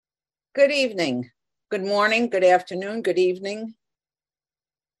Good evening, good morning, good afternoon, good evening,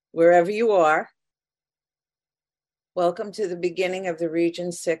 wherever you are. Welcome to the beginning of the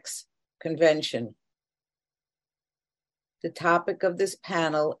Region 6 convention. The topic of this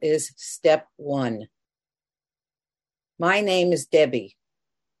panel is Step 1. My name is Debbie.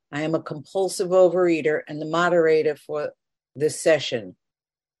 I am a compulsive overeater and the moderator for this session.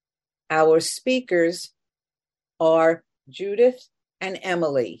 Our speakers are Judith and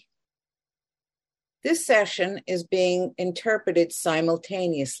Emily. This session is being interpreted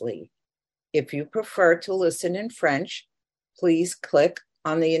simultaneously. If you prefer to listen in French, please click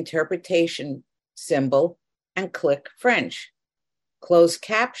on the interpretation symbol and click French. Closed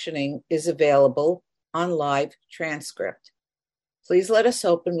captioning is available on live transcript. Please let us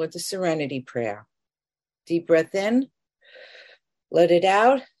open with the Serenity Prayer. Deep breath in, let it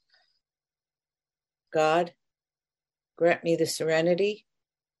out. God, grant me the serenity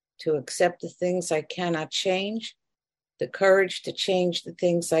to accept the things I cannot change, the courage to change the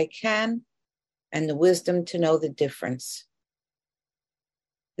things I can, and the wisdom to know the difference.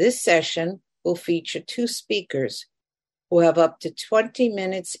 This session will feature 2 speakers who have up to 20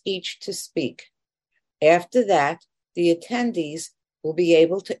 minutes each to speak. After that, the attendees will be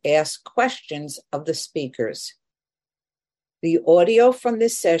able to ask questions of the speakers. The audio from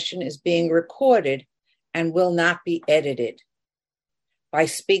this session is being recorded and will not be edited. By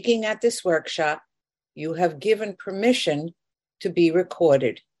speaking at this workshop, you have given permission to be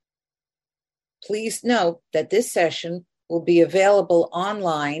recorded. Please note that this session will be available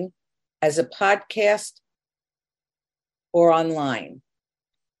online as a podcast or online.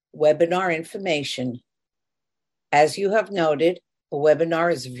 Webinar information. As you have noted, a webinar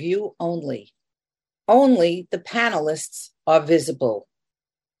is view only. Only the panelists are visible.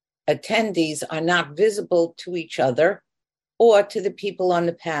 Attendees are not visible to each other or to the people on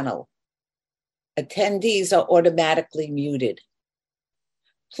the panel. Attendees are automatically muted.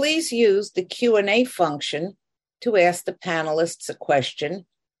 Please use the Q&A function to ask the panelists a question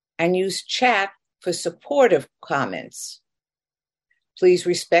and use chat for supportive comments. Please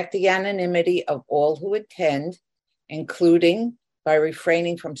respect the anonymity of all who attend, including by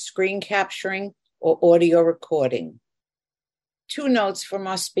refraining from screen capturing or audio recording. 2 notes from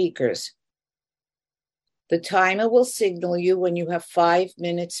our speakers. The timer will signal you when you have 5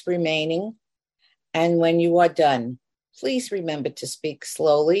 minutes remaining and when you are done. Please remember to speak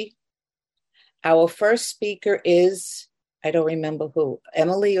slowly. Our first speaker is, I don't remember who,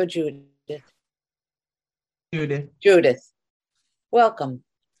 Emily or Judith? Judith. Welcome.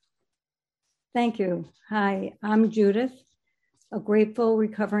 Thank you. Hi, I'm Judith, a grateful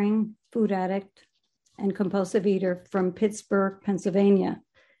recovering food addict and compulsive eater from Pittsburgh, Pennsylvania.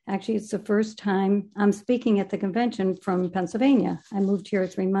 Actually, it's the first time I'm speaking at the convention from Pennsylvania. I moved here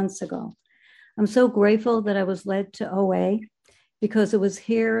 3 months ago. I'm so grateful that I was led to OA because it was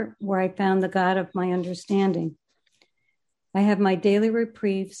here where I found the God of my understanding. I have my daily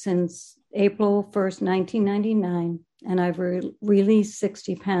reprieve since April 1st, 1999, and I've released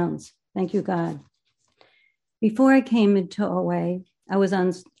 60 pounds. Thank you, God. Before I came into OA, I was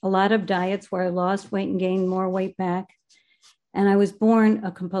on a lot of diets where I lost weight and gained more weight back. And I was born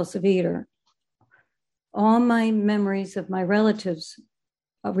a compulsive eater. All my memories of my relatives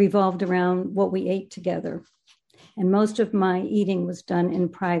revolved around what we ate together. And most of my eating was done in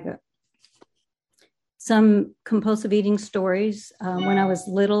private. Some compulsive eating stories. When I was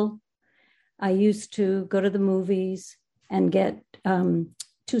little, I used to go to the movies and get 2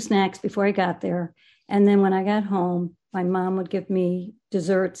 snacks before I got there. And then when I got home, my mom would give me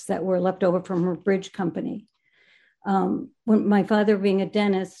desserts that were left over from her bridge company. When my father being a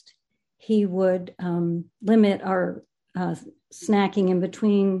dentist, he would limit our snacking in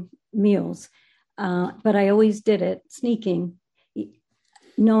between meals. But I always did it sneaking,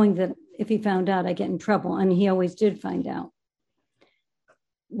 knowing that if he found out, I'd get in trouble. And he always did find out.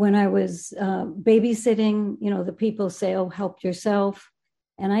 When I was babysitting, the people say, oh, help yourself.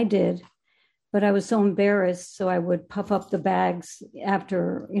 And I did. But I was so embarrassed, so I would puff up the bags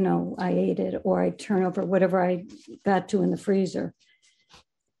after, I ate it, or I'd turn over whatever I got to in the freezer.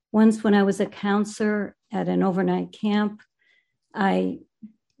 Once when I was a counselor at an overnight camp, I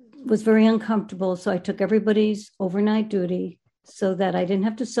was very uncomfortable, so I took everybody's overnight duty so that I didn't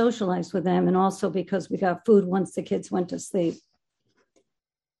have to socialize with them, and also because we got food once the kids went to sleep.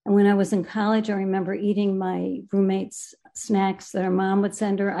 And when I was in college, I remember eating my roommate's snacks that her mom would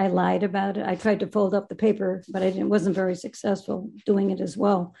send her. I lied about it. I tried to fold up the paper, but I wasn't very successful doing it as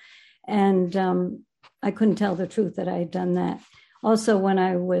well. And I couldn't tell the truth that I had done that. Also, when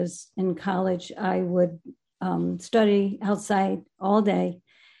I was in college, I would study outside all day.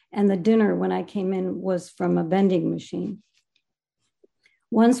 And the dinner when I came in was from a vending machine.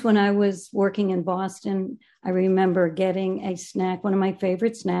 Once when I was working in Boston, I remember getting a snack, one of my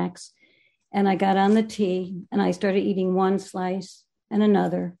favorite snacks, and I got on the T and I started eating one slice and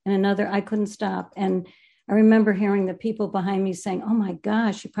another and another. I couldn't stop. And I remember hearing the people behind me saying, "Oh my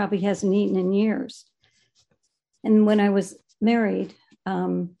gosh, she probably hasn't eaten in years." And when I was married,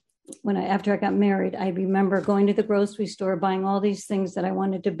 after I got married, I remember going to the grocery store, buying all these things that I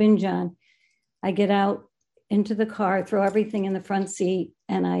wanted to binge on. I get out into the car, throw everything in the front seat,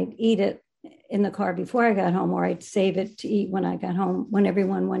 and I'd eat it in the car before I got home, or I'd save it to eat when I got home, when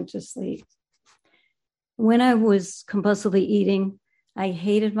everyone went to sleep. When I was compulsively eating, I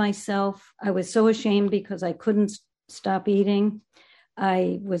hated myself. I was so ashamed because I couldn't stop eating.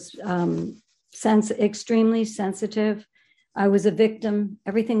 I was extremely sensitive. I was a victim.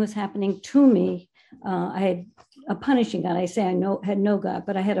 Everything was happening to me. I had a punishing God. I say had no God,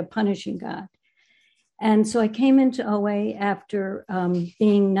 but I had a punishing God. And so I came into OA after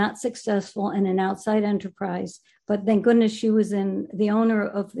being not successful in an outside enterprise, but thank goodness the owner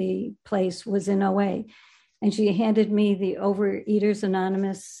of the place was in OA. And she handed me the Overeaters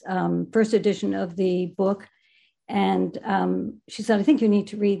Anonymous first edition of the book. And she said, "I think you need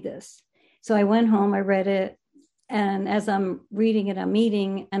to read this." So I went home, I read it. And as I'm reading it, I'm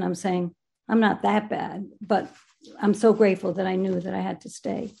eating and I'm saying, I'm not that bad, but I'm so grateful that I knew that I had to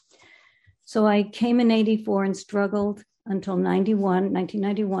stay. So I came in 84 and struggled until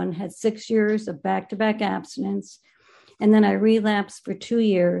 1991, had 6 years of back-to-back abstinence. And then I relapsed for 2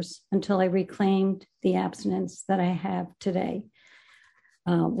 years until I reclaimed the abstinence that I have today,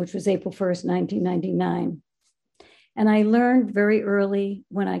 which was April 1st, 1999. And I learned very early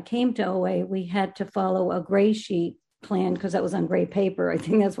when I came to OA, we had to follow a gray sheet plan because that was on gray paper. I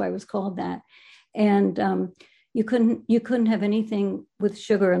think that's why it was called that. And you couldn't have anything with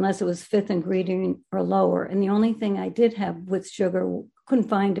sugar unless it was fifth ingredient or lower. And the only thing I did have with sugar, couldn't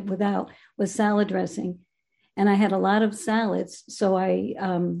find it without, was salad dressing. And I had a lot of salads, so I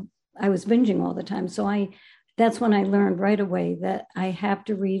was binging all the time. So that's when I learned right away that I have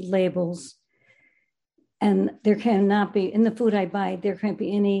to read labels. And there cannot be, in the food I buy, there can't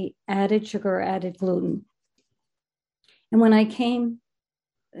be any added sugar or added gluten. And when I came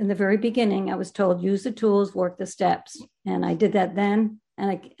in the very beginning, I was told, use the tools, work the steps. And I did that then,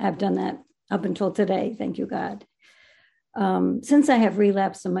 and I've done that up until today, thank you, God. Since I have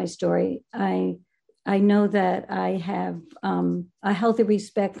relapsed in my story, I know that I have a healthy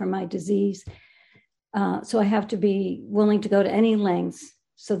respect for my disease. So I have to be willing to go to any lengths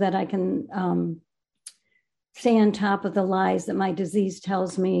so that I can stay on top of the lies that my disease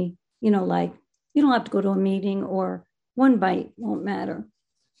tells me, like you don't have to go to a meeting or one bite won't matter.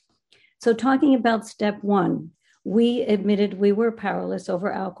 So talking about step one, we admitted we were powerless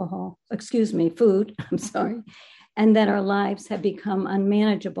over food, I'm sorry, and that our lives had become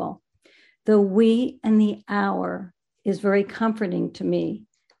unmanageable. The we and the our is very comforting to me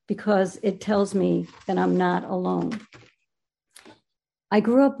because it tells me that I'm not alone. I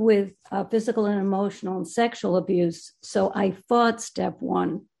grew up with physical and emotional and sexual abuse, so I fought step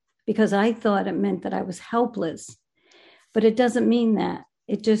one because I thought it meant that I was helpless. But it doesn't mean that.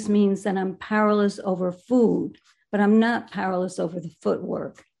 It just means that I'm powerless over food, but I'm not powerless over the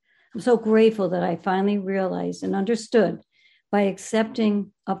footwork. I'm so grateful that I finally realized and understood by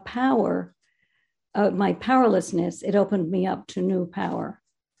accepting my powerlessness, it opened me up to new power.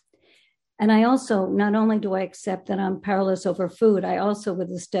 And I also, not only do I accept that I'm powerless over food, I also with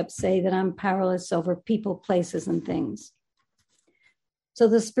the steps say that I'm powerless over people, places, and things. So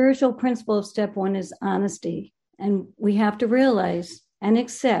the spiritual principle of step one is honesty. And we have to realize and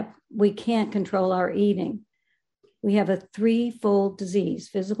accept we can't control our eating. We have a threefold disease: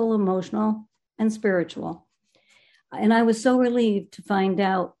 physical, emotional, and spiritual. And I was so relieved to find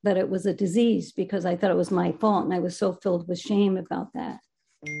out that it was a disease because I thought it was my fault. And I was so filled with shame about that.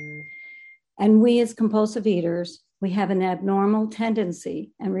 And we as compulsive eaters, we have an abnormal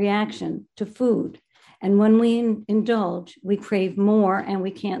tendency and reaction to food. And when we indulge, we crave more and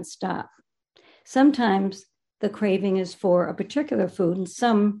we can't stop. Sometimes the craving is for a particular food, and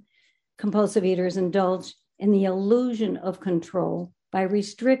some compulsive eaters indulge in the illusion of control by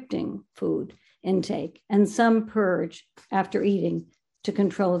restricting food intake, and some purge after eating to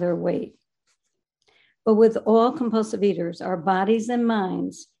control their weight. But with all compulsive eaters, our bodies and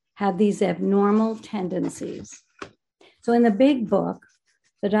minds have these abnormal tendencies. So in the big book,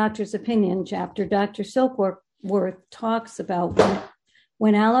 The Doctor's Opinion chapter, Dr. Silkworth talks about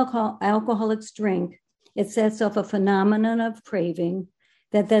when alcoholics drink, it sets off a phenomenon of craving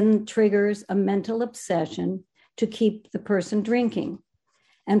that then triggers a mental obsession to keep the person drinking.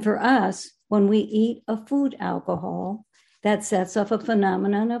 And for us, when we eat a food alcohol, that sets off a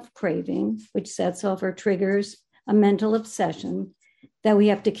phenomenon of craving, which sets off or triggers a mental obsession that we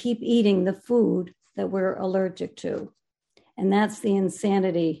have to keep eating the food that we're allergic to. And that's the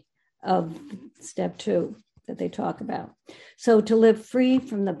insanity of step 2 that they talk about. So to live free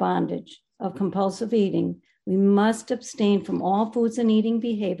from the bondage of compulsive eating, we must abstain from all foods and eating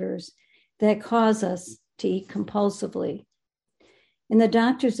behaviors that cause us to eat compulsively. In the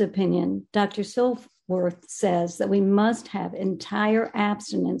doctor's opinion, Dr. Silkworth says that we must have entire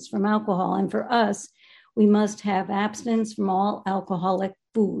abstinence from alcohol. And for us, we must have abstinence from all alcoholic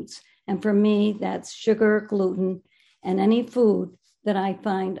foods. And for me, that's sugar, gluten, and any food that I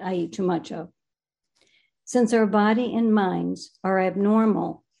find I eat too much of. Since our body and minds are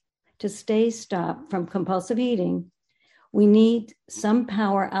abnormal to stay stopped from compulsive eating, we need some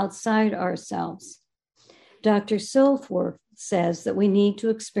power outside ourselves. Dr. Silkworth says that we need to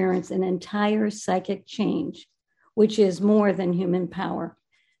experience an entire psychic change, which is more than human power.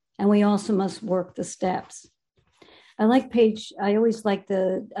 And we also must work the steps. I always like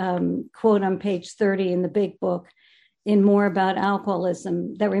the quote on page 30 in the big book in More About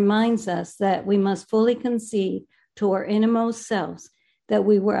Alcoholism that reminds us that we must fully concede to our innermost selves that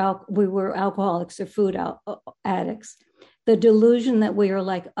we were alcoholics or food addicts. The delusion that we are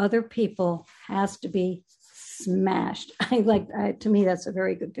like other people has to be smashed. To me, that's a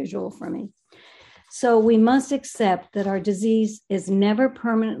very good visual for me. So we must accept that our disease is never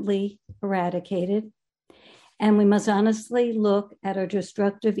permanently eradicated. And we must honestly look at our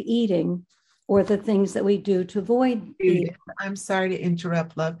destructive eating or the things that we do to avoid eating. I'm sorry to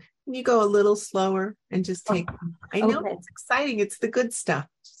interrupt, love. Can you go a little slower and just take, I know It's exciting. It's the good stuff.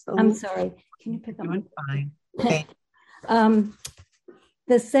 I'm sorry. Can you pick up? I'm fine. Okay.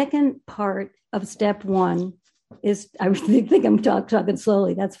 The second part of step 1 is, I really think I'm talking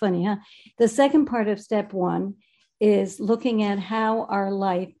slowly. That's funny, huh? The second part of step 1 is looking at how our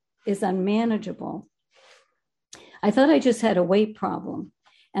life is unmanageable. I thought I just had a weight problem.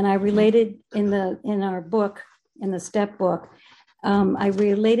 And I related in our book, in the step book, I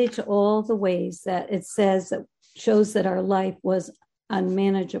related to all the ways that it says that shows that our life was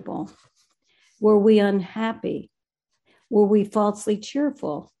unmanageable. Were we unhappy? Were we falsely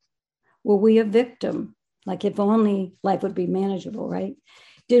cheerful? Were we a victim? Like if only life would be manageable, right?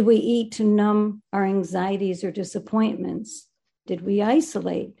 Did we eat to numb our anxieties or disappointments? Did we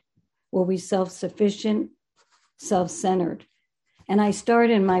isolate? Were we self-sufficient, self-centered? And I start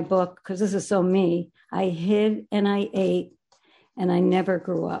in my book, because this is so me, I hid and I ate and I never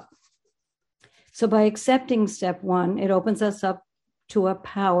grew up. So by accepting step 1, it opens us up to a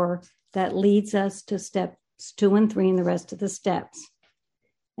power that leads us to steps 2 and 3 and the rest of the steps.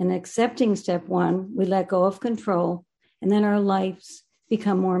 And accepting step 1, we let go of control, and then our lives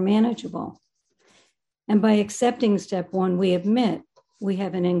become more manageable. And by accepting step 1, we admit we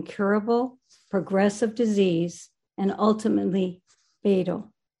have an incurable, progressive disease and ultimately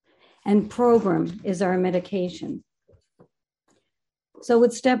fatal. And program is our medication. So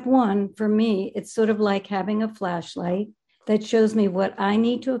with step 1, for me, it's sort of like having a flashlight that shows me what I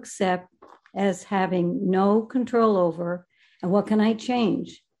need to accept as having no control over and what can I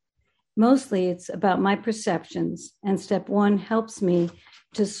change. Mostly it's about my perceptions, and step 1 helps me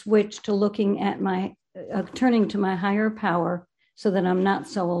to switch to looking at turning to my higher power so that I'm not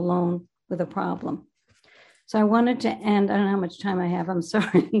so alone with a problem. So I wanted to end, I don't know how much time I have, I'm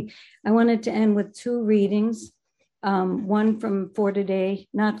sorry. I wanted to end with 2 readings, one from For Today,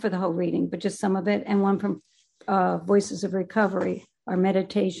 not for the whole reading, but just some of it, and one from Voices of Recovery, our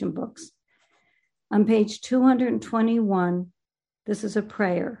meditation books. On page 221, this is a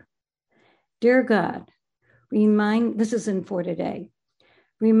prayer. Dear God, this is in For Today,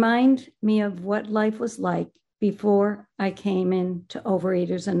 remind me of what life was like before I came into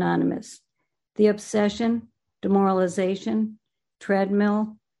Overeaters Anonymous. The obsession, demoralization,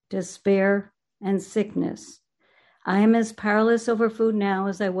 treadmill, despair, and sickness. I am as powerless over food now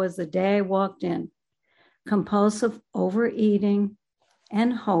as I was the day I walked in. Compulsive overeating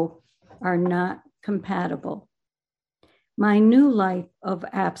and hope are not compatible. My new life of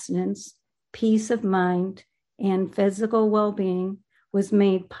abstinence, peace of mind, and physical well-being was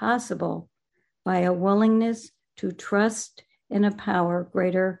made possible by a willingness to trust in a power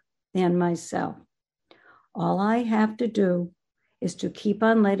greater than myself. All I have to do is to keep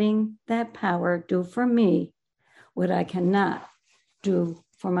on letting that power do for me what I cannot do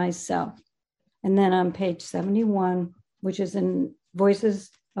for myself. And then on page 71, which is in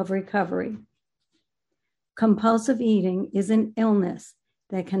Voices of Recovery, compulsive eating is an illness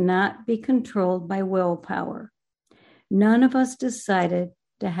that cannot be controlled by willpower. None of us decided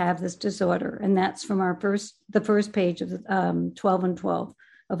to have this disorder. And that's from the first page of 12 and 12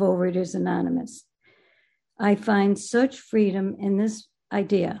 of Overeaters Anonymous. I find such freedom in this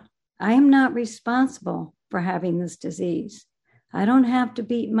idea. I am not responsible for having this disease. I don't have to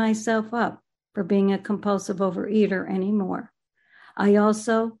beat myself up for being a compulsive overeater anymore. I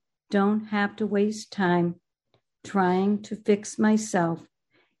also don't have to waste time trying to fix myself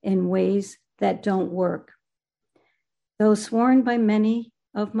in ways that don't work. Though sworn by many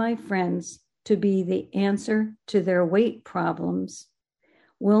of my friends to be the answer to their weight problems,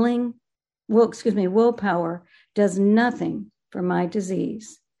 willpower does nothing for my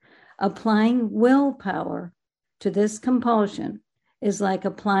disease. Applying willpower to this compulsion is like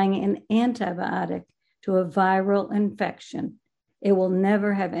applying an antibiotic to a viral infection. It will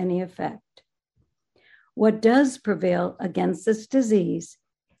never have any effect. What does prevail against this disease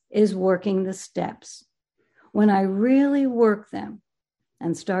is working the steps. When I really work them,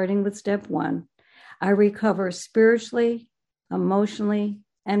 and starting with step 1, I recover spiritually, emotionally,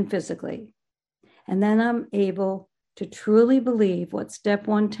 and physically. And then I'm able to truly believe what step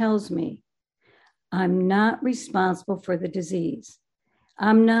 1 tells me. I'm not responsible for the disease.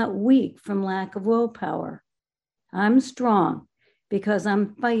 I'm not weak from lack of willpower. I'm strong because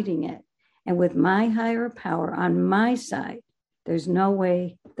I'm fighting it. And with my higher power on my side, there's no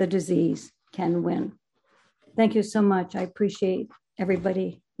way the disease can win. Thank you so much. I appreciate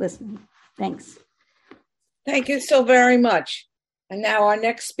everybody listening. Thanks. Thank you so very much. And now our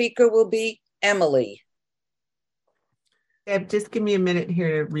next speaker will be Emily. Deb, just give me a minute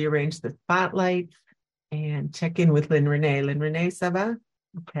here to rearrange the spotlight and check in with Lynn Renee. Lynn Renee, ça va?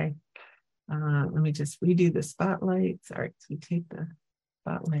 Okay. Let me just redo the spotlight. Sorry, so we take the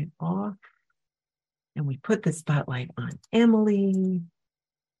spotlight off and we put the spotlight on Emily.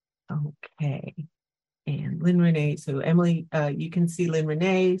 Okay. And Lynn Renee. So Emily, you can see Lynn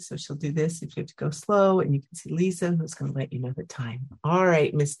Renee. So she'll do this if you have to go slow. And you can see Lisa, who's going to let you know the time. All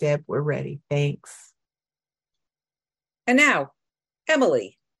right, Miss Deb, we're ready. Thanks. And now,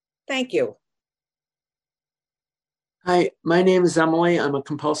 Emily, thank you. Hi, my name is Emily. I'm a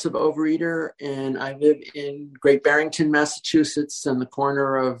compulsive overeater, and I live in Great Barrington, Massachusetts, on the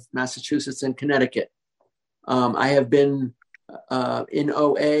corner of Massachusetts and Connecticut. I have been in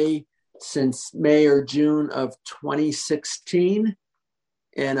OA since May or June of 2016,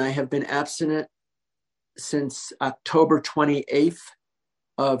 and I have been abstinent since October 28th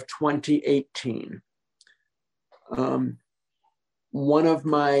of 2018. One of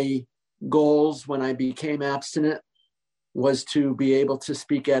my goals when I became abstinent was to be able to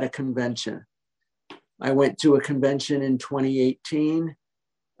speak at a convention. I went to a convention in 2018.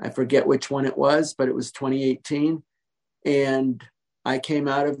 I forget which one it was, but it was 2018. And I came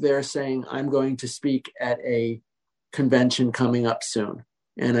out of there saying, I'm going to speak at a convention coming up soon.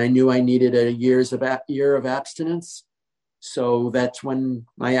 And I knew I needed a year of abstinence. So that's when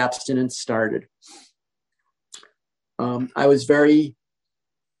my abstinence started. I've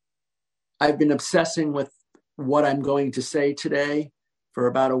been obsessing with what I'm going to say today for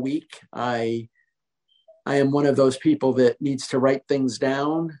about a week. I am one of those people that needs to write things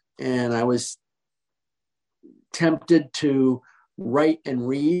down, and I was tempted to write and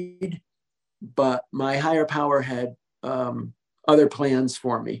read, but my higher power had other plans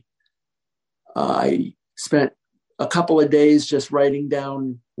for me. I spent a couple of days just writing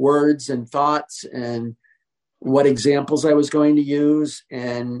down words and thoughts and what examples I was going to use,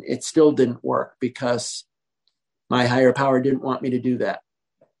 and it still didn't work because my higher power didn't want me to do that.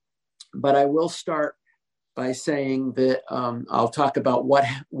 But I will start by saying that I'll talk about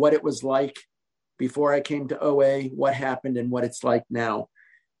what it was like before I came to OA, what happened, and what it's like now.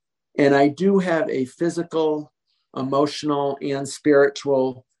 And I do have a physical, emotional, and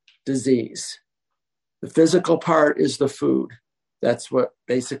spiritual disease. The physical part is the food. That's what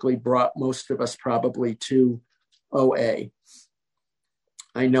basically brought most of us probably to OA.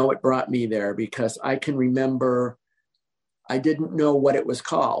 I know it brought me there because I can remember I didn't know what it was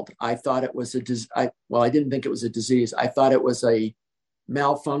called. I thought it was I didn't think it was a disease. I thought it was a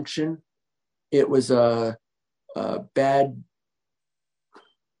malfunction. It was a bad,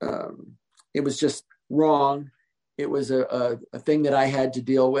 it was just wrong. It was a thing that I had to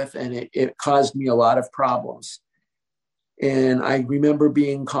deal with, and it caused me a lot of problems. And I remember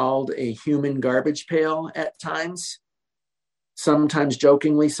being called a human garbage pail at times, sometimes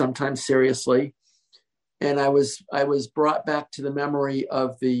jokingly, sometimes seriously. And I was brought back to the memory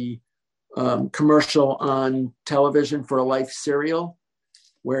of the commercial on television for a Life cereal,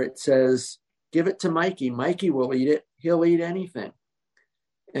 where it says, "Give it to Mikey. Mikey will eat it. He'll eat anything."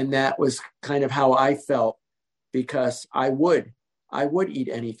 And that was kind of how I felt, because I would I would eat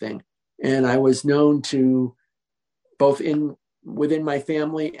anything. And I was known to, both within my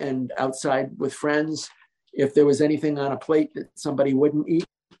family and outside with friends, if there was anything on a plate that somebody wouldn't eat,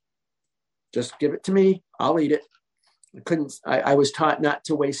 just give it to me, I'll eat it. I was taught not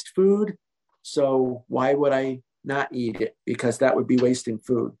to waste food. So why would I not eat it? Because that would be wasting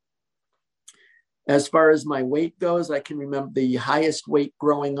food. As far as my weight goes, I can remember the highest weight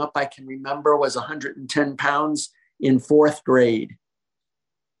growing up I can remember was 110 pounds in 4th grade.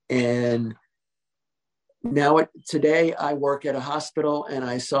 And now today I work at a hospital, and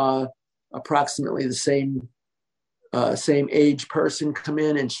I saw approximately the same age person come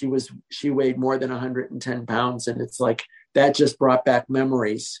in, and she weighed more than 110 pounds. And it's like, that just brought back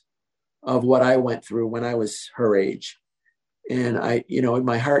memories of what I went through when I was her age. And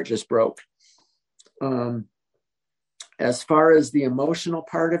my heart just broke. As far as the emotional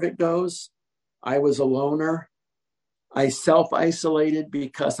part of it goes, I was a loner. I self-isolated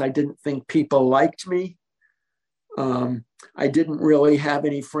because I didn't think people liked me. I didn't really have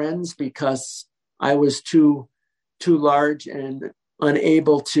any friends because I was too large and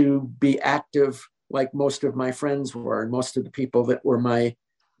unable to be active like most of my friends were, and most of the people that were my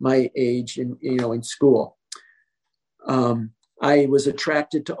age in school. I was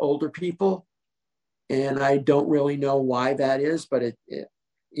attracted to older people, and I don't really know why that is, but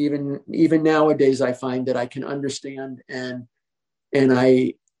even nowadays I find that I can understand and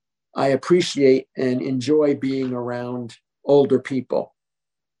I appreciate and enjoy being around older people.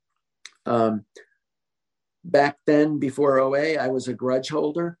 Back then, before OA, I was a grudge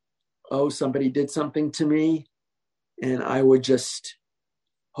holder. Oh, somebody did something to me, and I would just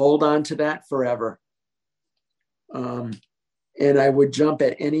hold on to that forever. And I would jump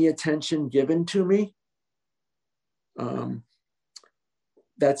at any attention given to me.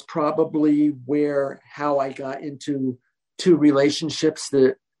 That's probably how I got into 2 relationships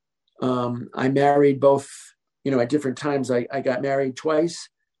that I married both, at different times. I got married twice,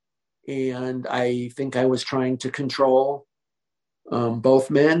 and I think I was trying to control both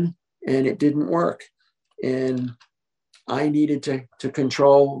men, and it didn't work. And I needed to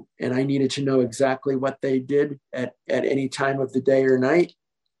control, and I needed to know exactly what they did at any time of the day or night.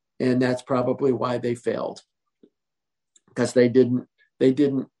 And that's probably why they failed, because they didn't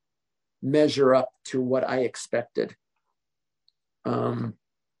measure up to what I expected.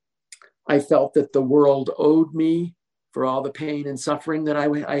 I felt that the world owed me for all the pain and suffering that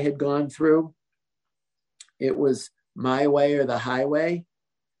I had gone through. It was my way or the highway.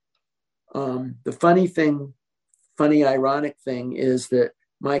 The ironic thing is that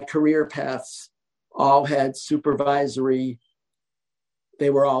my career paths all had they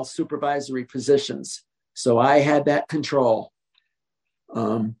were all supervisory positions. So I had that control,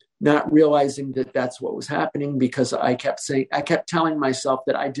 not realizing that that's what was happening, because I kept telling myself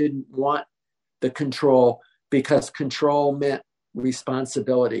that I didn't want the control, because control meant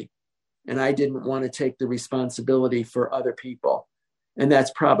responsibility. And I didn't want to take the responsibility for other people. And that's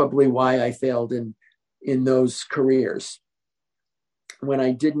probably why I failed in those careers. When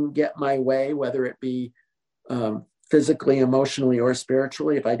I didn't get my way, whether it be physically, emotionally, or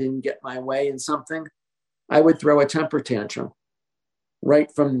spiritually, if I didn't get my way in something, I would throw a temper tantrum.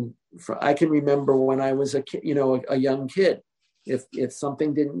 Right from I can remember when I was a young kid. If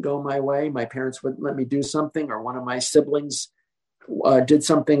something didn't go my way, my parents wouldn't let me do something, or one of my siblings did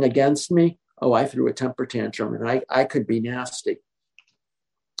something against me. Oh, I threw a temper tantrum, and I could be nasty.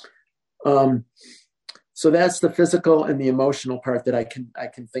 So that's the physical and the emotional part that I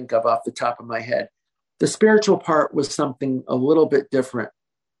can think of off the top of my head. The spiritual part was something a little bit different.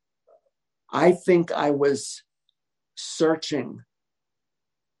 I think I was searching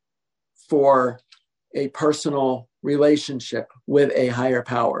for a personal relationship with a higher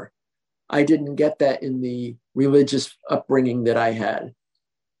power. I didn't get that in the religious upbringing that I had.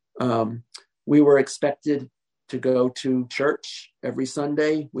 We were expected to go to church every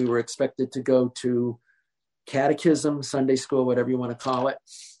Sunday. We were expected to go to catechism, Sunday school, whatever you want to call it,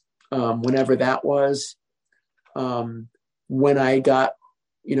 whenever that was. When I got,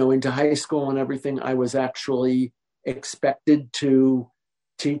 into high school and everything, I was actually expected to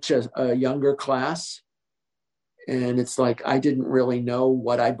teach a younger class. And it's like, I didn't really know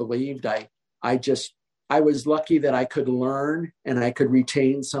what I believed. I was lucky that I could learn and I could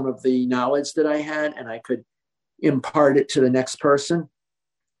retain some of the knowledge that I had, and I could impart it to the next person.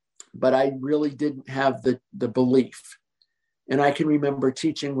 But I really didn't have the belief. And I can remember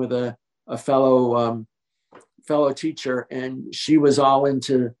teaching with a fellow teacher, and she was all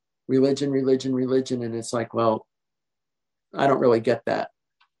into religion. And it's like, well, I don't really get that.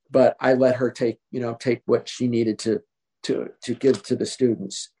 But I let her take what she needed to to give to the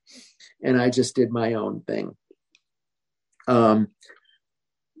students. And I just did my own thing.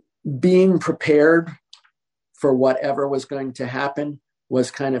 Being prepared for whatever was going to happen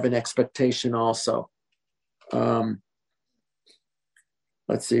was kind of an expectation also.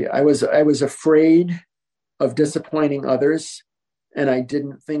 Let's see, I was afraid of disappointing others, and I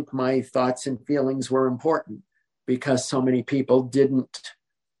didn't think my thoughts and feelings were important because so many people didn't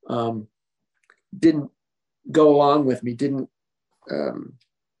go along with me,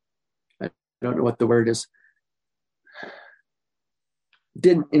 I don't know what the word is,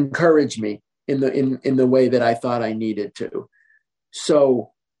 didn't encourage me in the way that I thought I needed to.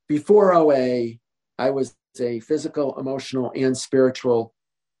 So before OA, I was a physical, emotional, and spiritual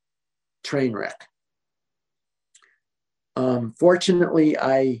train wreck. Fortunately,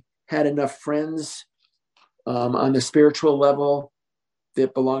 I had enough friends on the spiritual level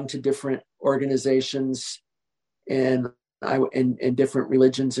that belonged to different organizations and different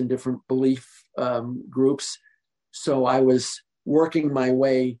religions and different belief groups. So I was working my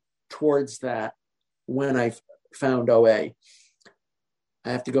way towards that when I found OA. I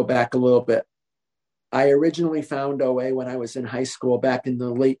have to go back a little bit. I originally found OA when I was in high school back in the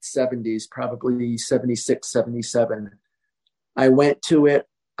late 70s, probably 76, 77. I went to it.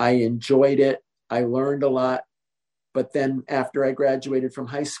 I enjoyed it. I learned a lot. But then after I graduated from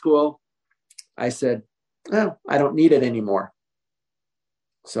high school, I said, oh, I don't need it anymore.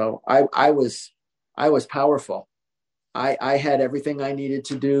 So I was powerful. I had everything I needed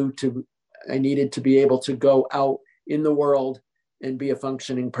to do I needed to be able to go out in the world and be a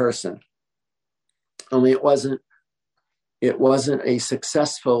functioning person. Only it wasn't a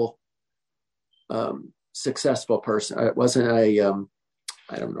successful person. It wasn't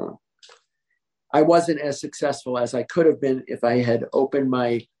I don't know. I wasn't as successful as I could have been if I had opened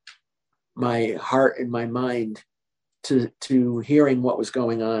my heart and my mind to hearing what was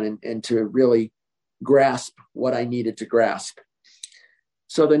going on and to really grasp what I needed to grasp.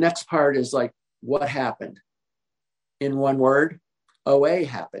 So the next part is like, what happened? In one word, OA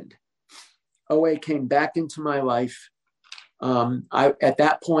happened. OA came back into my life. At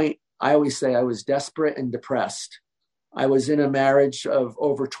that point, I always say I was desperate and depressed. I was in a marriage of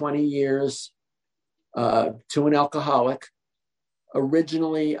over 20 years to an alcoholic.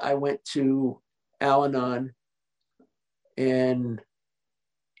 Originally, I went to Al-Anon, and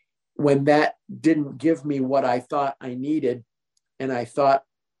when that didn't give me what I thought I needed, and I thought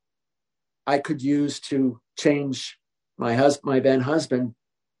I could use to change my then husband,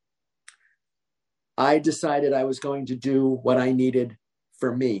 I decided I was going to do what I needed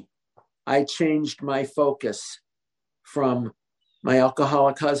for me. I changed my focus from my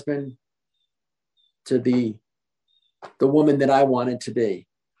alcoholic husband to the woman that I wanted to be.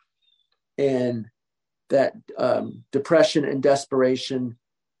 And that depression and desperation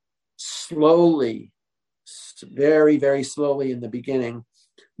slowly, very, very slowly in the beginning,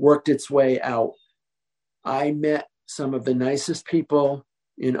 worked its way out. I met some of the nicest people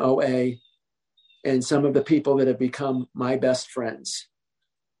in OA and some of the people that have become my best friends.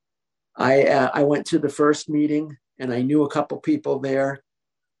 I went to the first meeting and I knew a couple people there,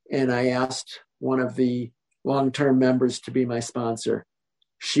 and I asked one of the long-term members to be my sponsor.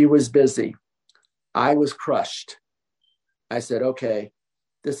 She was busy. I was crushed. I said, okay,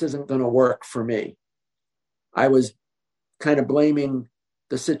 this isn't going to work for me. I was kind of blaming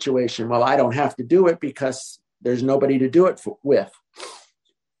the situation. Well, I don't have to do it because there's nobody to do it with.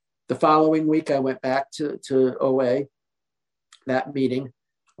 The following week, I went back to OA, that meeting.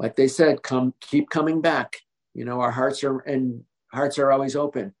 Like they said, keep coming back. You know, our hearts are always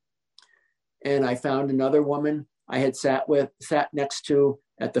open. And I found another woman I had sat next to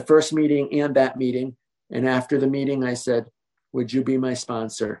at the first meeting and that meeting. And after the meeting, I said, would you be my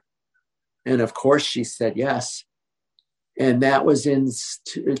sponsor? And of course, she said yes. And that was in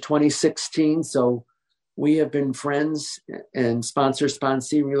 2016. So we have been friends and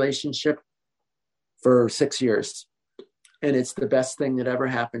sponsor-sponsee relationship for 6 years. And it's the best thing that ever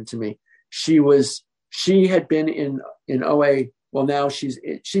happened to me. She had been in OA. Well, now she's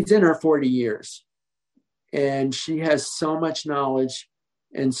in her 40 years. And she has so much knowledge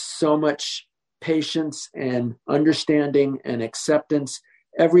and so much patience and understanding and acceptance,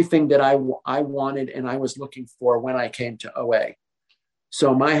 everything that I wanted and I was looking for when I came to OA.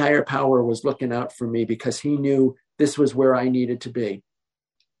 So my higher power was looking out for me because he knew this was where I needed to be.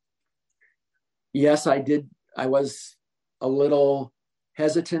 Yes, I did. I was a little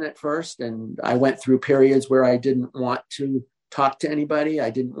hesitant at first, and I went through periods where I didn't want to talk to anybody. I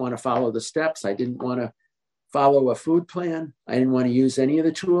didn't want to follow the steps. I didn't want to follow a food plan. I didn't want to use any of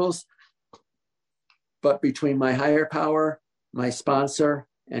the tools. but between my higher power, my sponsor,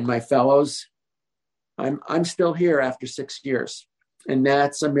 and my fellows, I'm still here after 6 years, and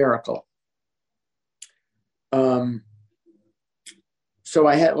that's a miracle. So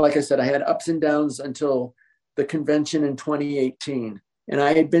I had, like I said, I had ups and downs until the convention in 2018. And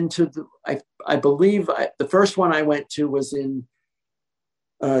I had been to, I believe the first one I went to was in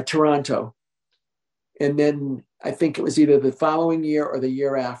Toronto. And then I think it was either the following year or the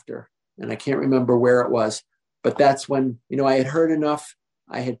year after. And I can't remember where it was. But that's when, I had heard enough.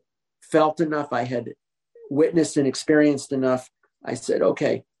 I had felt enough. I had witnessed and experienced enough. I said,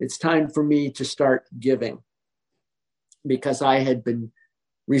 okay, it's time for me to start giving, because I had been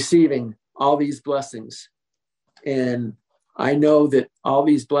receiving all these blessings. And I know that all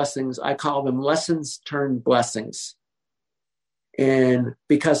these blessings, I call them lessons turned blessings. And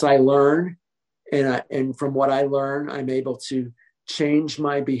because I learn, and from what I learn, I'm able to change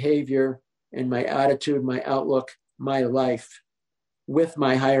my behavior and my attitude, my outlook, my life with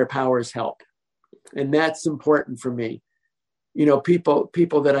my higher power's help. And that's important for me.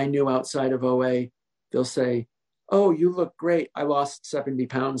 People that I knew outside of OA, they'll say, "Oh, you look great. I lost 70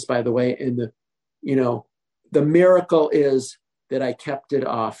 pounds, by the way." And the miracle is that I kept it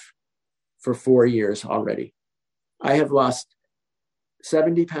off for 4 years already. I have lost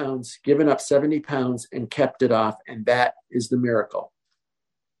 70 pounds, given up 70 pounds, and kept it off. And that is the miracle.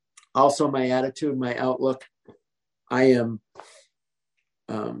 Also, my attitude, my outlook, I'm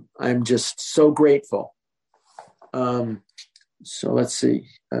just so grateful. So let's see.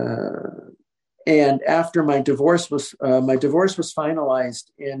 And after my divorce was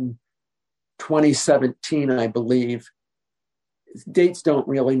finalized in 2017, I believe. Dates don't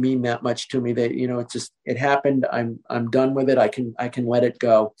really mean that much to me. It happened. I'm done with it. I can let it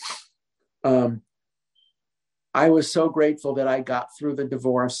go. I was so grateful that I got through the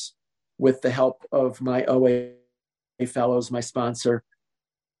divorce with the help of my OA fellows, my sponsor,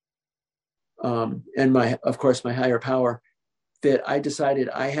 and of course, my higher power, that I decided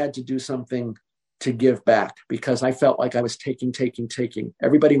I had to do something to give back, because I felt like I was taking.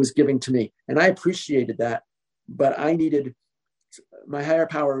 Everybody was giving to me, and I appreciated that, but my higher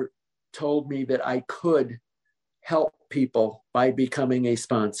power told me that I could help people by becoming a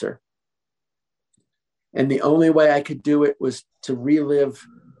sponsor. And the only way I could do it was to relive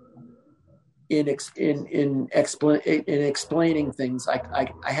in explaining things.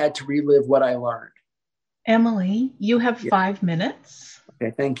 I had to relive what I learned. Emily, you have 5 minutes.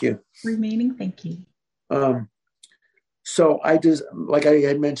 Okay, thank you. Remaining, thank you. So like I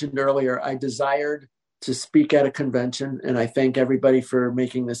had mentioned earlier, I desired to speak at a convention, and I thank everybody for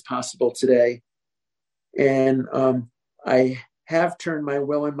making this possible today. And I have turned my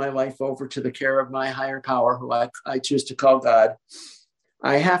will and my life over to the care of my higher power, who I choose to call God.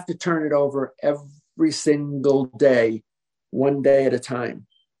 I have to turn it over every single day, one day at a time.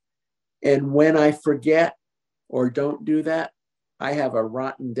 And when I forget or don't do that, I have a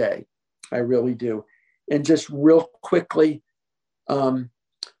rotten day. I really do. And just real quickly, the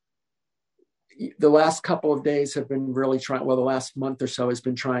last couple of days have been really trying. Well, the last month or so has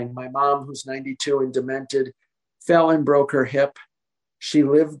been trying. My mom, who's 92 and demented, fell and broke her hip. She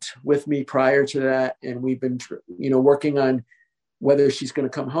lived with me prior to that, and we've been, working on whether she's going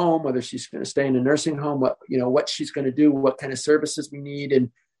to come home, whether she's going to stay in a nursing home, what she's going to do, what kind of services we need. And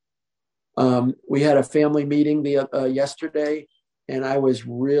we had a family meeting yesterday, and I was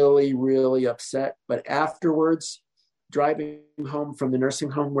really, really upset. But afterwards, driving home from the nursing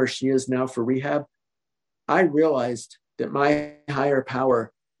home where she is now for rehab, I realized that my higher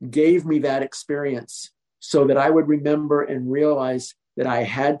power gave me that experience so that I would remember and realize that I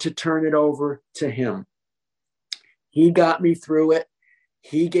had to turn it over to him. He got me through it.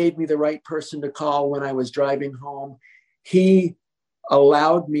 He gave me the right person to call when I was driving home. He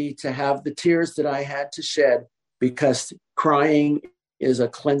allowed me to have the tears that I had to shed, because crying is a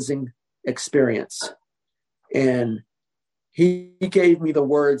cleansing experience. And he gave me the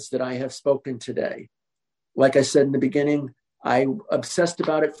words that I have spoken today. Like I said in the beginning, I obsessed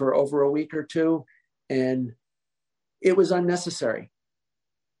about it for over a week or two, and it was unnecessary,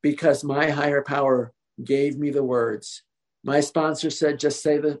 because my higher power gave me the words. My sponsor said, just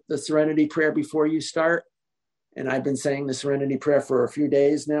say the Serenity Prayer before you start. And I've been saying the Serenity Prayer for a few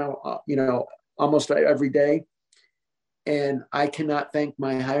days now, almost every day. And I cannot thank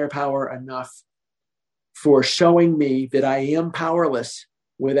my higher power enough for showing me that I am powerless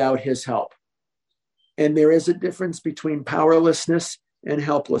without his help. And there is a difference between powerlessness and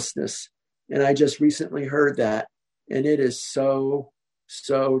helplessness. And I just recently heard that. And it is so,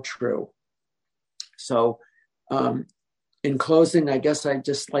 so true. So in closing, I guess I'd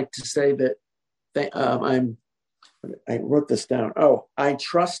just like to say that I wrote this down. Oh, I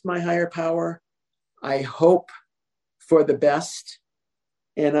trust my higher power. I hope for the best,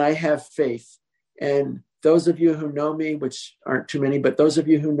 and I have faith. And those of you who know me, which aren't too many, but those of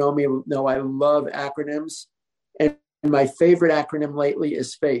you who know me know I love acronyms. And my favorite acronym lately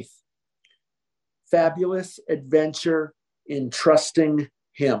is FAITH. Fabulous adventure in trusting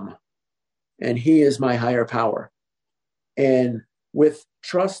him. And he is my higher power. And with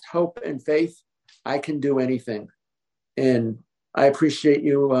trust, hope, and faith, I can do anything. And I appreciate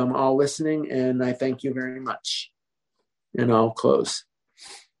you all listening, and I thank you very much. And I'll close.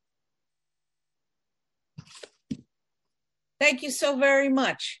 Thank you so very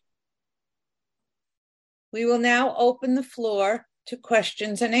much. We will now open the floor to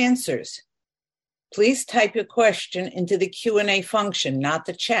questions and answers. Please type your question into the Q&A function, not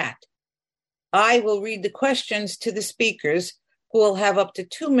the chat. I will read the questions to the speakers, who will have up to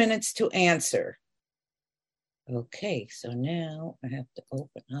 2 minutes to answer. Okay, so now I have to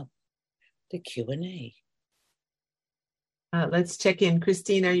open up the Q&A. Let's check in.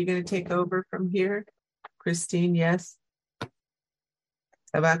 Christine, are you going to take over from here? Christine, yes.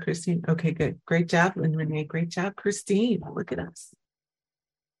 How about Christine? Okay, good. Great job, Lynn Renee. Great job, Christine. Look at us.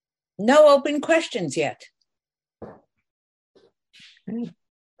 No open questions yet. Okay.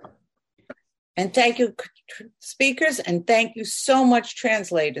 And thank you, speakers, and thank you so much,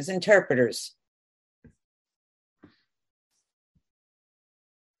 translators, interpreters.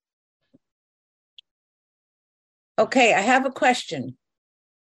 Okay, I have a question.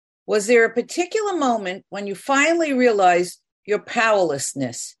 Was there a particular moment when you finally realized your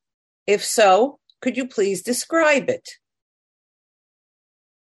powerlessness? If so, could you please describe it?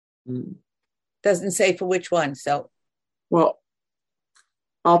 Doesn't say for which one, so. Well,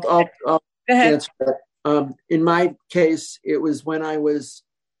 I'll answer that. In my case, it was when I was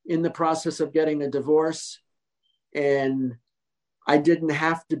in the process of getting a divorce, and I didn't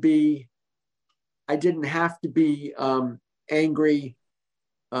have to be angry,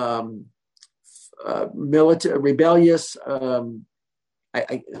 rebellious. I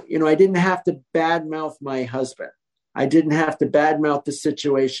didn't have to badmouth my husband. I didn't have to badmouth the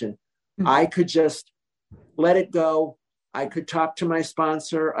situation. I could just let it go. I could talk to my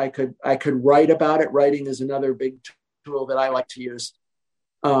sponsor. I could write about it. Writing is another big tool that I like to use.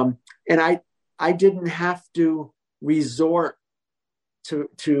 And I didn't have to resort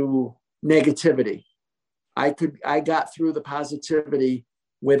to negativity. I got through the positivity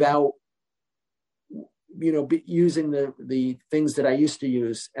without, using the things that I used to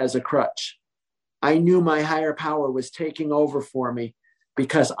use as a crutch. I knew my higher power was taking over for me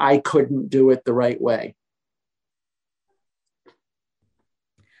because I couldn't do it the right way.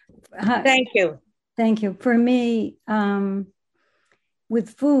 Thank you. Thank you. For me,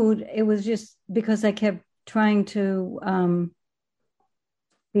 with food, it was just because I kept trying to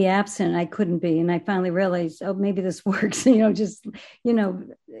be absent. I couldn't be. And I finally realized, oh, maybe this works, accepting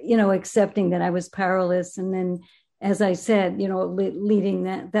that I was powerless. And then, as I said,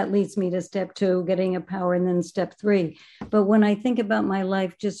 leading that leads me to step 2, getting a power, and then step 3. But when I think about my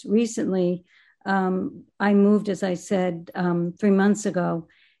life just recently, I moved, as I said, 3 months ago,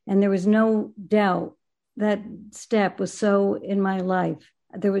 and there was no doubt that step was so in my life.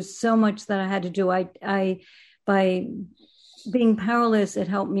 There was so much that I had to do. By being powerless, it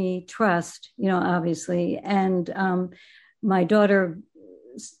helped me trust, obviously. And my daughter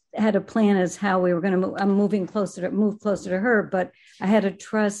had a plan as how we were going to move. I'm move closer to her, but I had to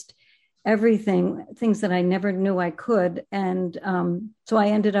trust everything, things that I never knew I could. And so I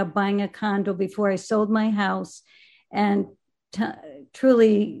ended up buying a condo before I sold my house, and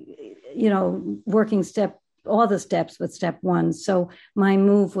truly, working all the steps with step 1. So my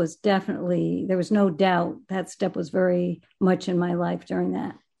move was definitely, there was no doubt that step was very much in my life during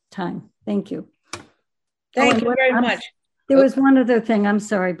that time. Thank you. Thank you very much. There was one other thing, I'm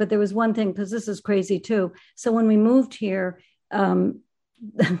sorry, but there was one thing, because this is crazy too. So when we moved here, the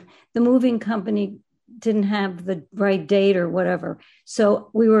moving company didn't have the right date or whatever. So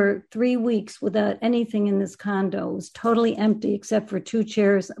we were 3 weeks without anything in this condo. It was totally empty except for 2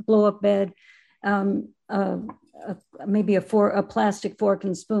 chairs, a blow-up bed, maybe a plastic fork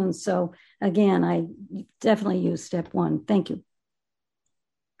and spoon. So again, I definitely use step 1. Thank you.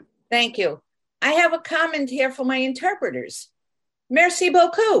 Thank you. I have a comment here for my interpreters. Merci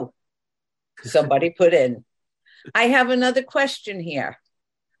beaucoup. Somebody put in. I have another question here.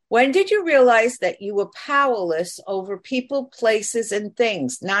 When did you realize that you were powerless over people, places, and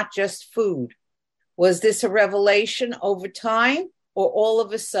things, not just food? Was this a revelation over time or all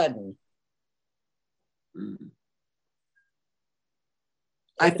of a sudden?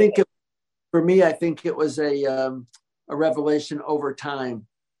 I think for me, I think it was a revelation over time,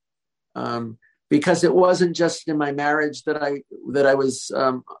 because it wasn't just in my marriage that I was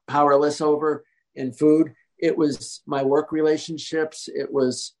powerless over in food. It was my work relationships. It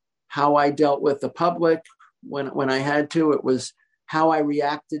was how I dealt with the public when I had to. It was how I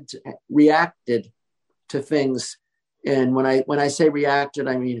reacted to things. And when I say reacted,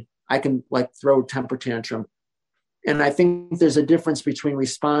 I mean I can like throw a temper tantrum. And I think there's a difference between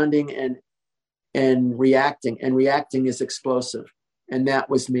responding and reacting. And reacting is explosive. And that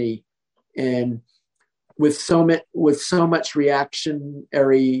was me. And with so much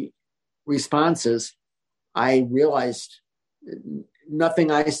reactionary responses, I realized nothing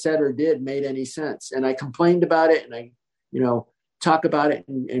I said or did made any sense. And I complained about it, and I, talk about it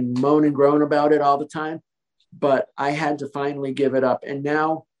and moan and groan about it all the time. But I had to finally give it up. And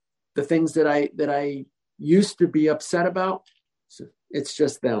now the things that I used to be upset about, it's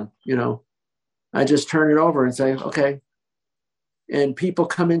just them, I just turn it over and say, okay. And people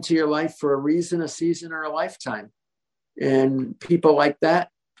come into your life for a reason, a season, or a lifetime. And people like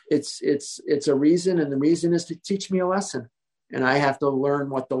that, it's a reason, and the reason is to teach me a lesson. And I have to learn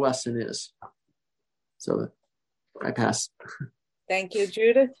what the lesson is. So I pass. Thank you,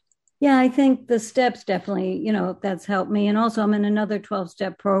 Judith. Yeah, I think the steps definitely, that's helped me. And also I'm in another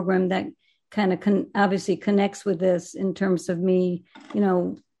 12-step program that kind of obviously connects with this in terms of me,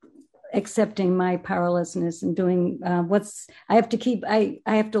 accepting my powerlessness and doing I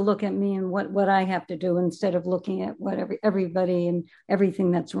have to look at me and what I have to do instead of looking at what everybody and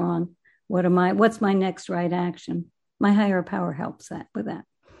everything that's wrong. What's my next right action? My higher power helps with that.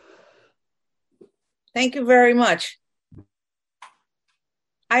 Thank you very much.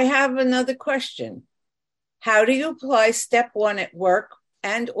 I have another question. How do you apply step 1 at work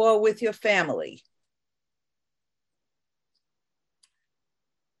and or with your family?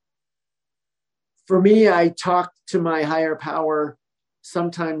 For me, I talk to my higher power,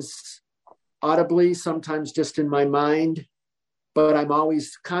 sometimes audibly, sometimes just in my mind, but I'm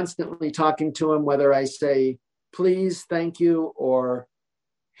always constantly talking to him, whether I say, please, thank you, or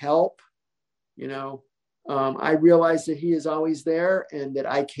help. I realize that he is always there and that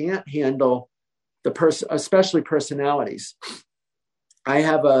I can't handle especially personalities. I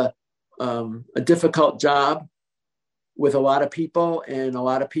have a difficult job with a lot of people, and a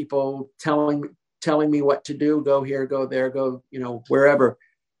lot of people telling me what to do, go here, go there, go, wherever.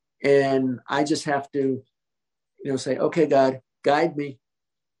 And I just have to, say, okay, God, guide me,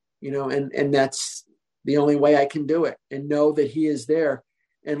 and that's the only way I can do it, and know that he is there.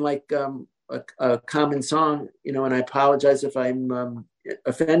 And like a common song, and I apologize if I'm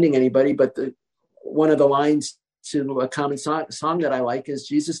offending anybody, but one of the lines to a common song that I like is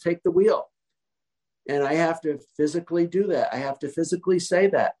Jesus, take the wheel. And I have to physically do that. I have to physically say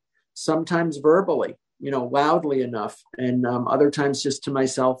that, sometimes verbally, loudly enough, and other times just to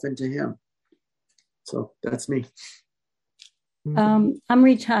myself and to him. So that's me. I'm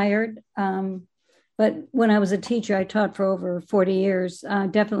retired. But when I was a teacher, I taught for over 40 years.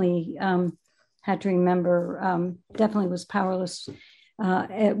 Definitely had to remember, definitely was powerless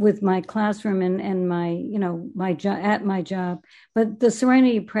with my classroom and my, my job at my job. But the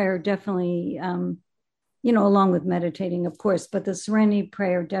Serenity Prayer definitely, along with meditating, of course, but the Serenity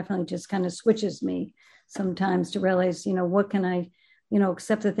Prayer definitely just kind of switches me sometimes to realize, what can I,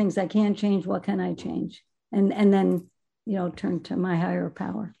 accept the things I can change, what can I change? And then, turn to my higher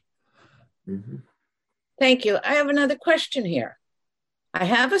power. Mm-hmm. Thank you. I have another question here. I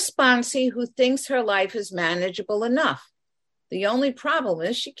have a sponsee who thinks her life is manageable enough. The only problem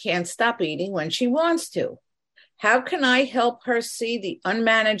is she can't stop eating when she wants to. How can I help her see the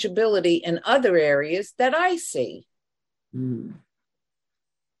unmanageability in other areas that I see? You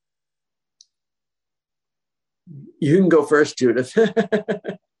can go first, Judith.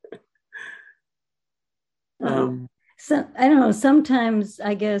 So I don't know. Sometimes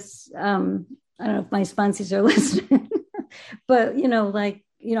I guess, I don't know if my sponsees are listening, but,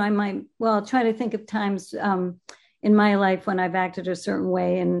 I might, try to think of times in my life when I've acted a certain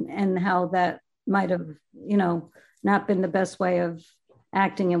way and how that might have, not been the best way of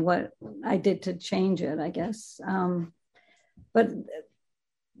acting and what I did to change it, I guess. But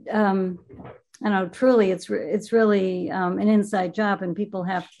I know truly it's really an inside job, and people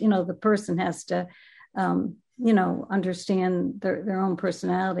have, the person has to, understand their own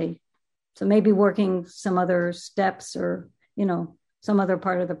personality. So maybe working some other steps or, some other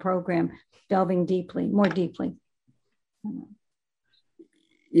part of the program, delving more deeply.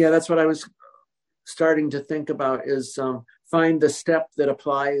 Yeah, that's what I was starting to think about is find the step that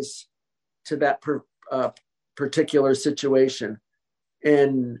applies to that particular situation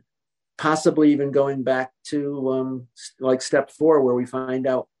and possibly even going back to like step 4, where we find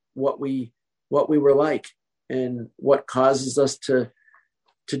out what we were like and what causes us to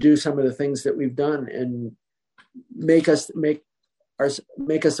do some of the things that we've done, and make us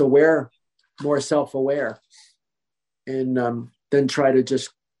aware, more self-aware, and then try to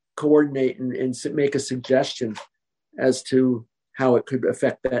just coordinate and make a suggestion as to how it could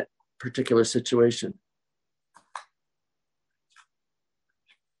affect that particular situation.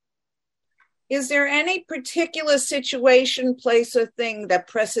 Is there any particular situation, place, or thing that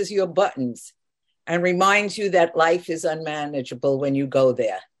presses your buttons and reminds you that life is unmanageable when you go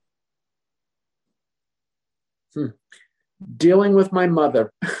there? Dealing with my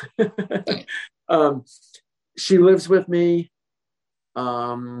mother. She lives with me.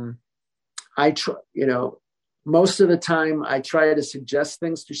 Most of the time I try to suggest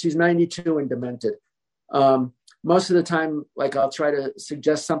things to, she's 92 and demented. Most of the time, like, I'll try to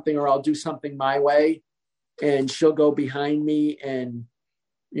suggest something, or I'll do something my way, and she'll go behind me and,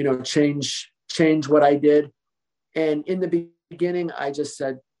 change what I did. And in the beginning, I just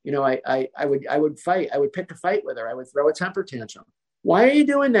said, I would fight. I would pick a fight with her. I would throw a temper tantrum. Why are you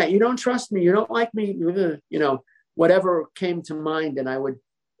doing that? You don't trust me. You don't like me. Whatever came to mind. And I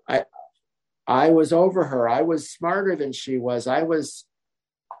was over her. I was smarter than she was. I was,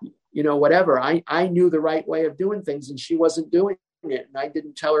 whatever. I knew the right way of doing things, and she wasn't doing it. And I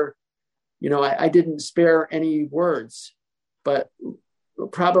didn't tell her, I didn't spare any words. But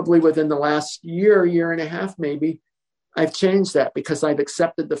probably within the last year and a half, maybe, I've changed that, because I've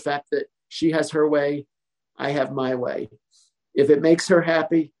accepted the fact that she has her way. I have my way. If it makes her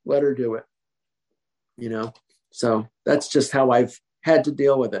happy, let her do it. So that's just how I've had to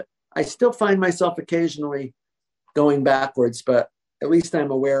deal with it. I still find myself occasionally going backwards, but at least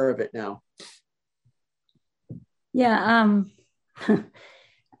I'm aware of it now. Yeah.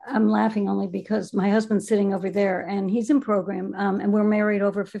 I'm laughing only because my husband's sitting over there and he's in program, and we're married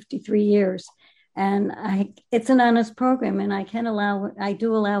over 53 years. And it's an honest program, and I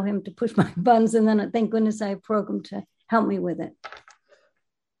do allow him to push my buttons, and then thank goodness I have a program to help me with it.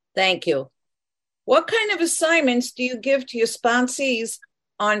 Thank you. What kind of assignments do you give to your sponsees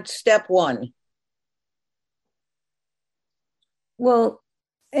on step 1? Well,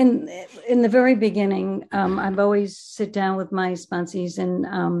 in the very beginning, I've always sit down with my sponsees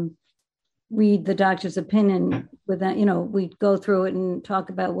and read the doctor's opinion. With that, we go through it and talk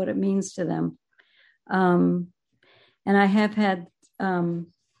about what it means to them. And I have had some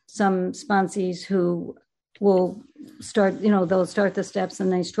sponsees who will start, they'll start the steps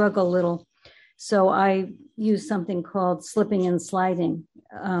and they struggle a little. So I use something called slipping and sliding.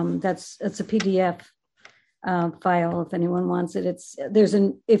 It's a PDF file if anyone wants it.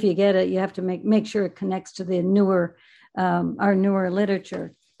 If you get it, you have to make sure it connects to the our newer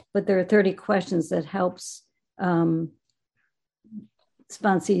literature. But there are 30 questions that helps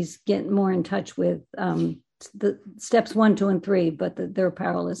sponsees get more in touch with the steps 1, 2, and 3, but their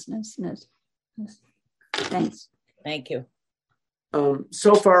powerlessness. Thanks. Thank you.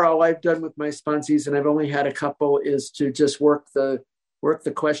 So far, all I've done with my sponsees, and I've only had a couple, is to just work the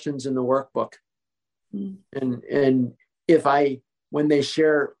questions in the workbook. Mm. And when they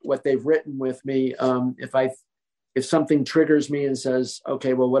share what they've written with me, if something triggers me and says,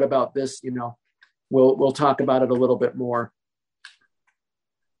 okay, well, what about this? We'll talk about it a little bit more.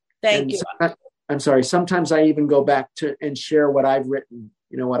 Thank you. I'm sorry. Sometimes I even go back to and share what I've written,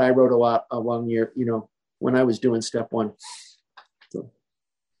 what I wrote along year, when I was doing step 1. So.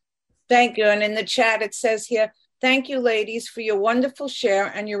 Thank you. And in the chat, it says here, thank you, ladies, for your wonderful share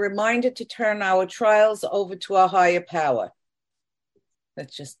and your reminder to turn our trials over to our higher power.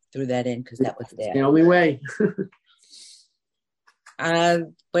 Let's just throw that in because that was there. It's the only way.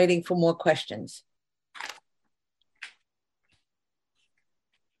 Waiting for more questions.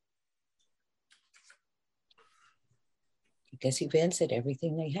 I guess you've answered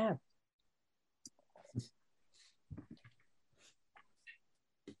everything they have.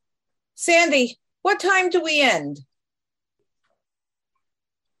 Sandy, what time do we end?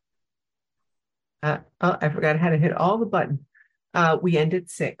 I forgot how to hit all the buttons. We end at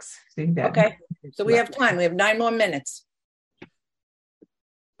 6. See that? Okay, so we have time. We have 9 more minutes.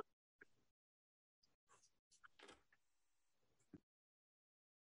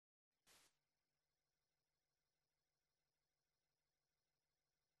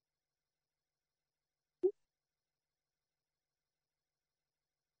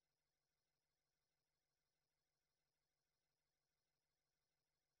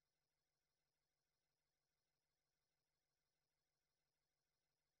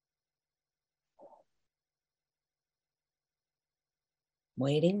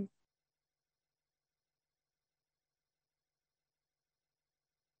 Waiting.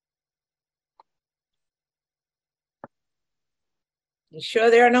 You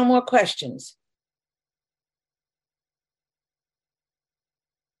sure there are no more questions?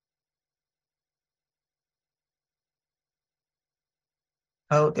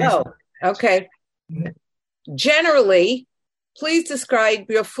 Oh, No. Okay. Generally, please describe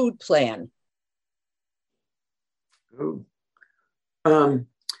your food plan. Ooh.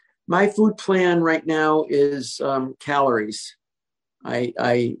 My food plan right now is calories.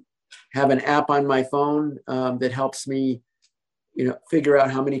 I have an app on my phone that helps me, figure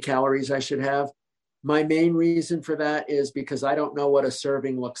out how many calories I should have. My main reason for that is because I don't know what a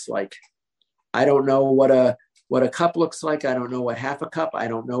serving looks like. I don't know what a cup looks like. I don't know what half a cup. I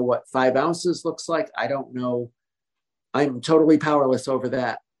don't know what 5 ounces looks like. I don't know. I'm totally powerless over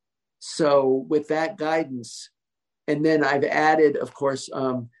that. So with that guidance, and then I've added, of course,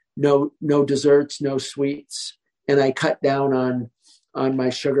 no desserts, no sweets, and I cut down on my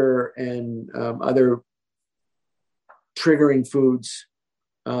sugar and other triggering foods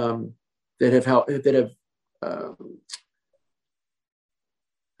that have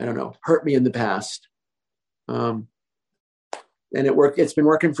I don't know, hurt me in the past. And it's been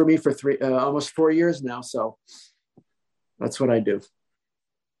working for me for almost 4 years now. So that's what I do.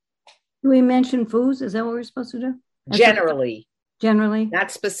 We mentioned foods. Is that what we're supposed to do? Generally,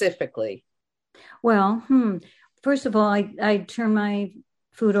 Not specifically. Well, first of all, I turn my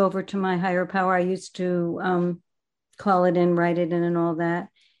food over to my higher power. I used to call it in, write it in, and all that.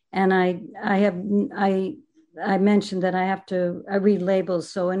 And I mentioned that I read labels,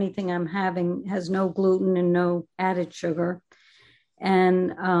 so anything I'm having has no gluten and no added sugar.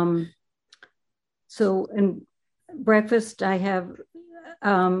 And so in breakfast, I have,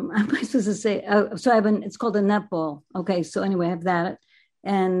 am I supposed to say, so it's called a nut ball. Okay, so anyway, I have that.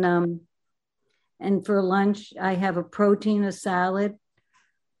 And for lunch, I have a protein, a salad.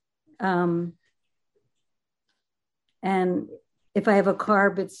 And if I have a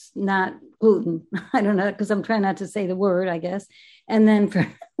carb, it's not gluten. I don't know, because I'm trying not to say the word, I guess. And then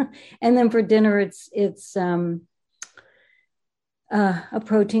for dinner, it's a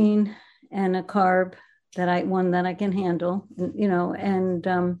protein and a carb one that I can handle, and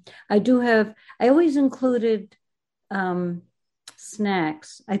I always included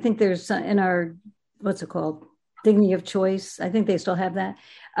snacks. I think there's in our, what's it called? Dignity of Choice. I think they still have that.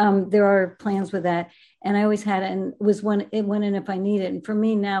 There are plans with that. And I always had it, and it went in if I need it. And for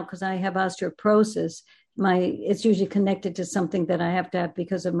me now, because I have osteoporosis, it's usually connected to something that I have to have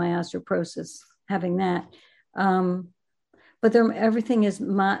because of my osteoporosis, having that. But everything is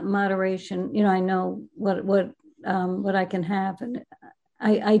moderation. I know what I can have, and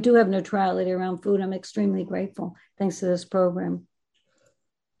I do have neutrality around food. I'm extremely grateful, thanks to this program.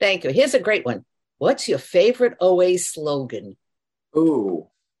 Thank you. Here's a great one. What's your favorite OA slogan? Ooh.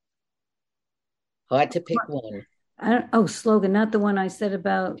 Hard to pick one. Slogan, not the one I said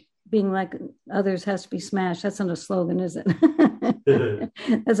about being like others has to be smashed. That's not a slogan, is it?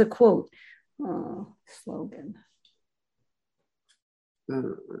 That's a quote. Oh, slogan. I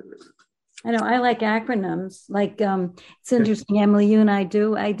know I like acronyms. Like it's interesting, Emily, you and I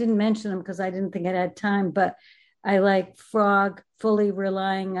do. I didn't mention them because I didn't think I had time, but I like FROG, fully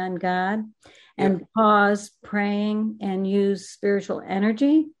relying on God, and pause, praying, and use spiritual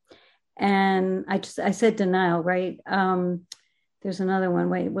energy. And I said denial, right? There's another one.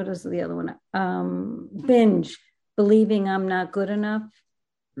 Wait, what is the other one? Binge, believing I'm not good enough.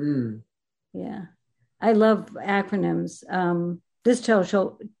 Yeah, I love acronyms. This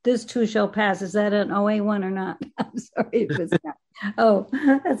too shall pass. Is that an OA one or not? I'm sorry if it's not. Oh,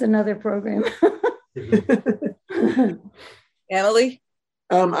 that's another program. Emily?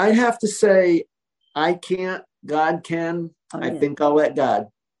 I'd have to say I can't, God can. I think I'll let God.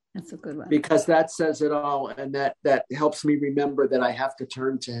 That's a good one. Because that says it all, and that helps me remember that I have to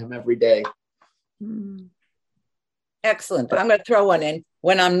turn to him every day. Excellent. I'm going to throw one in.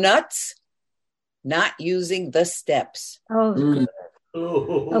 When I'm nuts, not using the steps. Oh,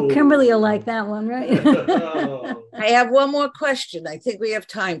 Kimberly will like that one, right? I have one more question I think we have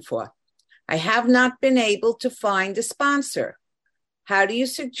time for. I have not been able to find a sponsor. How do you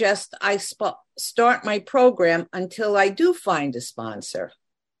suggest I start my program until I do find a sponsor?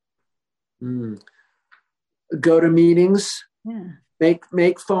 Go to meetings,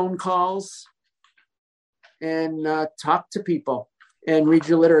 make phone calls, and talk to people, and read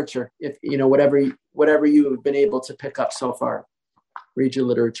your literature. If whatever you have been able to pick up so far, read your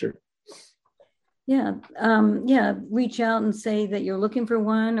literature. Reach out and say that you're looking for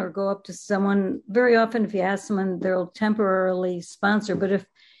one, or go up to someone. Very often, if you ask someone, they'll temporarily sponsor. But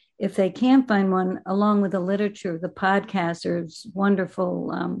if they can't find one, along with the literature, the podcast, there's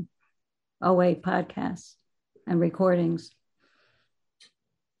wonderful OA podcasts and recordings.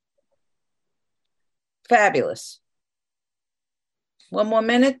 Fabulous. One more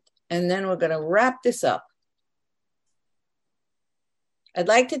minute, and then we're going to wrap this up. I'd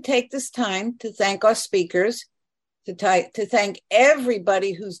like to take this time to thank our speakers, to thank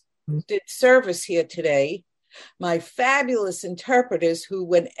everybody who's did service here today, my fabulous interpreters who,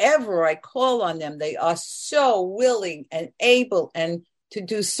 whenever I call on them, they are so willing and able and to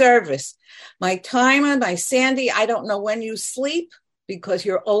do service. My timer, my Sandy, I don't know when you sleep because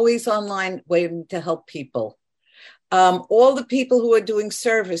you're always online waiting to help people. All the people who are doing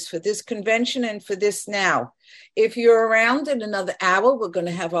service for this convention and for this now. If you're around in another hour, we're going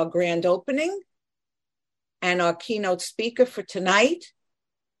to have our grand opening and our keynote speaker for tonight.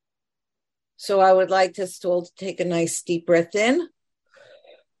 So I would like us all to take a nice deep breath in,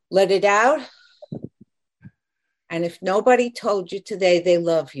 let it out. And if nobody told you today they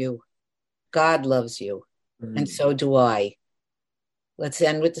love you, God loves you, and so do I. Let's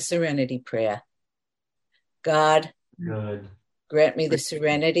end with the serenity prayer. God, grant me the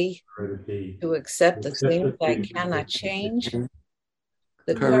serenity to accept the things I cannot change,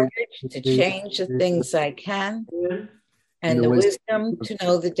 the courage to change the things I can, and the wisdom to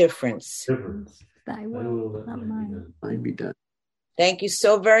know the difference. Thy will, not mine. Mine be done. Thank you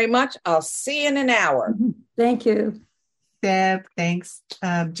so very much. I'll see you in an hour. Thank you. Deb, thanks.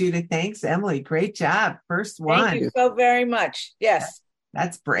 Judith, thanks. Emily, great job. First one. Thank you so very much. Yes.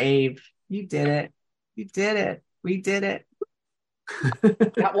 That's brave. You did it. You did it. We did it.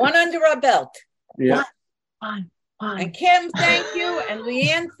 Got one under our belt. Yeah. One. And Kim, thank you. And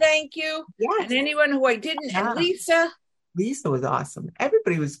Leanne, thank you. Yes. And anyone who I didn't. And Lisa. Lisa was awesome.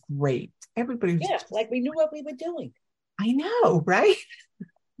 Everybody was great. Everybody was like we knew what we were doing. I know, right?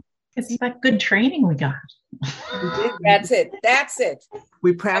 It's that good training we got. That's it.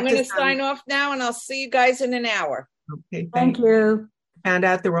 We I'm practiced. going to sign off now, and I'll see you guys in an hour. Okay, Thank you. Found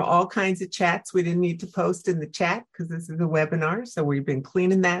out there were all kinds of chats we didn't need to post in the chat because this is a webinar. So we've been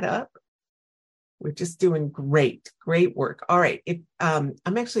cleaning that up. We're just doing great work. All right. I'm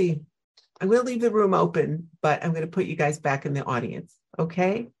going to leave the room open, but I'm going to put you guys back in the audience.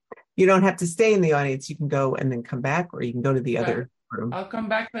 Okay. You don't have to stay in the audience. You can go and then come back, or you can go to the other room. I'll come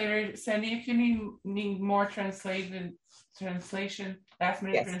back later. Sandy, if you need more translation, last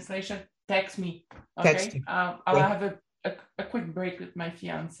minute translation, text me. Okay. Text you. I'll have a quick break with my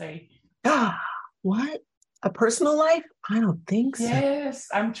fiance. What? A personal life? I don't think so. Yes,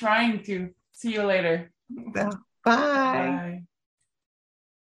 I'm trying to. See you later. Bye. Bye.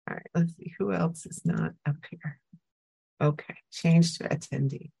 All right, let's see who else is not up here. Okay, change to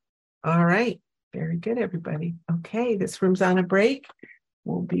attendee. All right, very good, everybody. Okay, this room's on a break.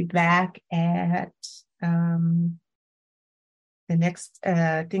 We'll be back at the next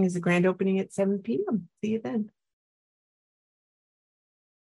thing is the grand opening at 7 p.m. See you then.